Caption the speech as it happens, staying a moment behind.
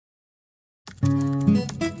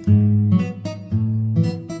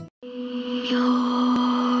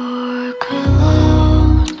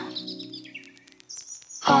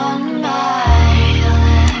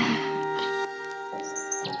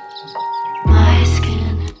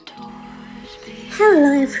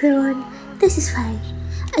Hello everyone, this is Faye.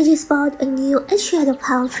 I just bought a new eyeshadow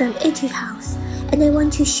palette from ETUDE house and I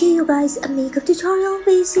want to show you guys a makeup tutorial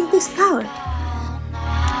using this palette.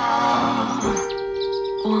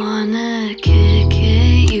 Wanna kick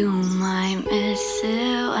it, you might miss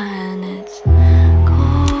it when it's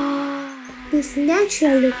cold. This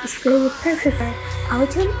natural look is really perfect for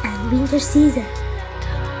autumn and winter season.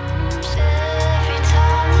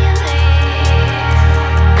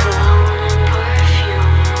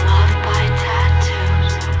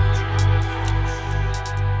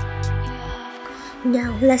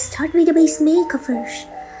 Now let's start with the base makeup first.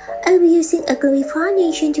 I'll be using a glowy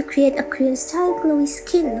foundation to create a Korean style glowy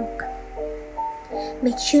skin look.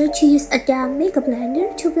 Make sure to use a damp makeup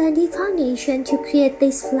blender to blend the foundation to create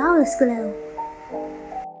this flawless glow.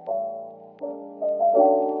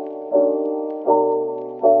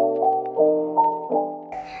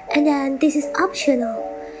 And then this is optional.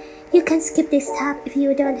 You can skip this step if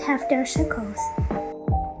you don't have dark circles.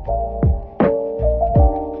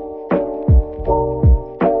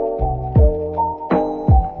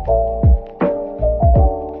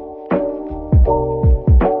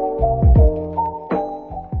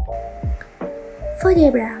 For the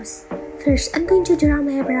eyebrows, first I'm going to draw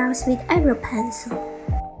my eyebrows with eyebrow pencil.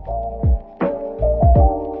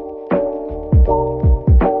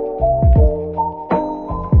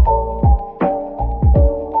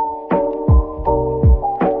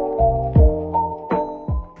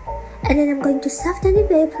 And then I'm going to soften it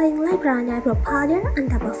by applying light brown eyebrow powder on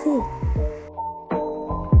top of it.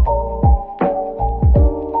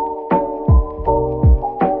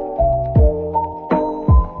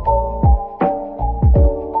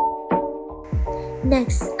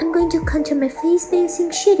 Next, I'm going to contour my face by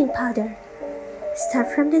using shading powder. Start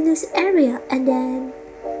from the nose area and then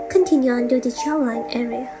continue on to the jawline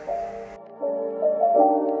area.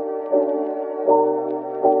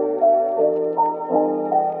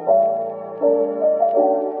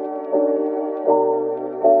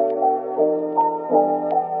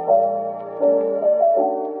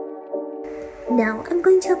 Now, I'm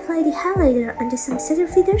going to apply the highlighter onto some center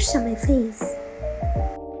feathers on my face.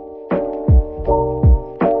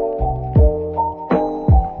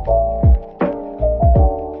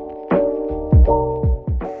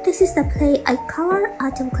 This is the Play Eye Color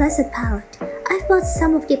Autumn Classic palette. I've bought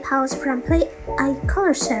some of the palettes from Play Eye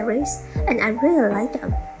Color series and I really like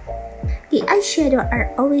them. The eyeshadows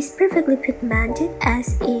are always perfectly pigmented,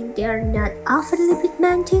 as in they are not overly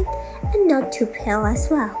pigmented and not too pale as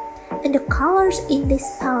well. And the colors in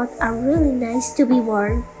this palette are really nice to be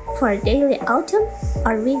worn for daily autumn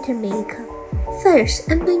or winter makeup.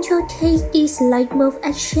 First, I'm going to take this light mauve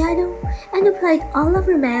eyeshadow and apply it all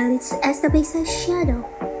over my eyelids as the base eyeshadow.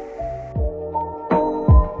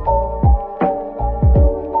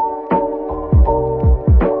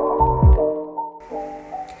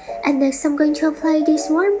 And next, I'm going to apply this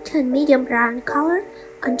warm tone medium brown color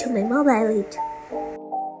onto my mauve eyelid.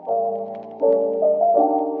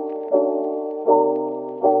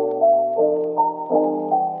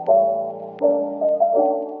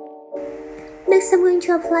 Next, I'm going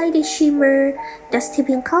to apply the shimmer dusty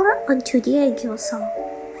pink color onto the egg also.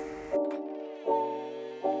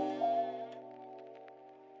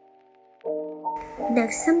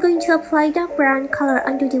 Next, I'm going to apply dark brown color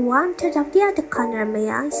onto the one third of the outer corner of my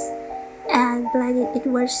eyes and blend it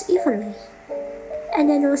inwards evenly. And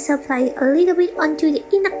then also apply a little bit onto the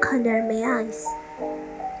inner corner of my eyes.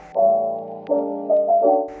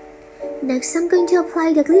 Next, I'm going to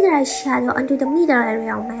apply the glitter eyeshadow onto the middle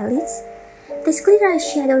area of my lids. This glitter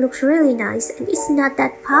eyeshadow looks really nice and it's not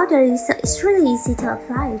that powdery, so it's really easy to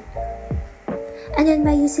apply. And then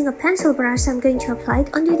by using a pencil brush, I'm going to apply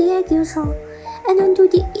it onto the egg also and onto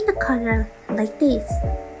the inner corner like this.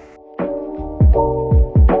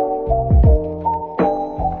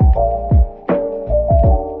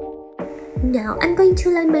 Now I'm going to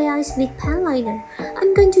line my eyes with pen liner.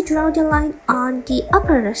 I'm going to draw the line on the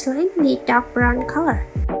upper lash line with dark brown color.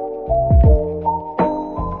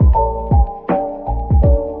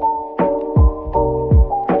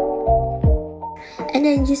 And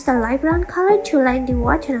then use the light brown color to line the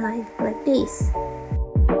waterline like this.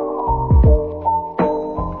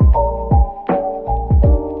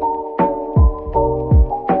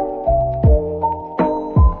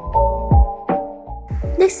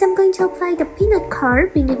 Next, I'm going to apply the peanut color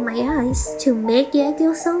beneath my eyes to make the egg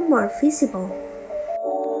yolk more visible.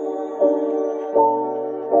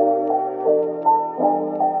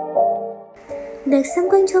 Next, I'm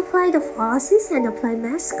going to apply the flosses and apply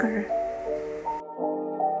mascara.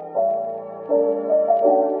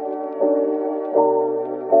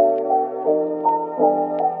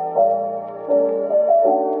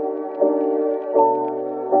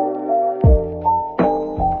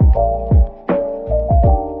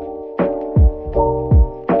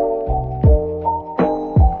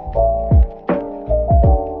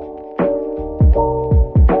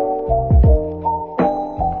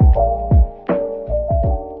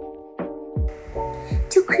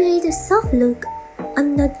 mauve look,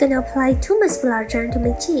 I'm not gonna apply too much blusher to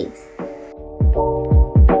my cheeks.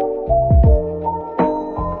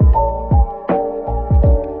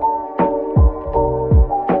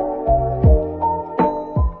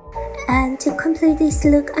 And to complete this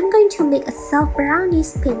look, I'm going to make a soft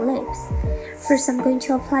brownish pink lips. First, I'm going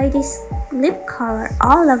to apply this lip color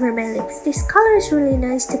all over my lips. This color is really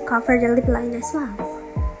nice to cover the lip line as well.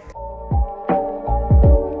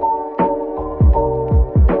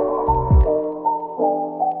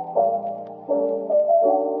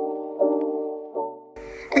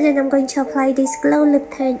 And then I'm going to apply this glow lip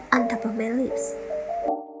tint on top of my lips.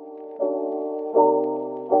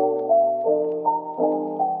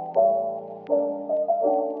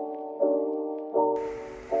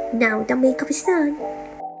 Now the makeup is done.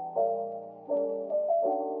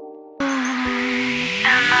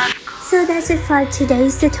 So that's it for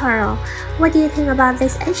today's tutorial. What do you think about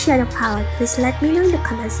this eyeshadow palette? Please let me know in the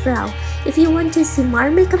comments below. If you want to see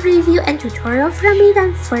more makeup review and tutorial from me,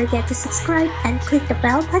 don't forget to subscribe and click the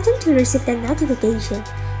bell button to receive the notification.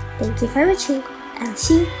 Thank you for watching. I'll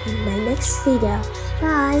see you in my next video.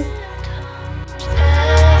 Bye!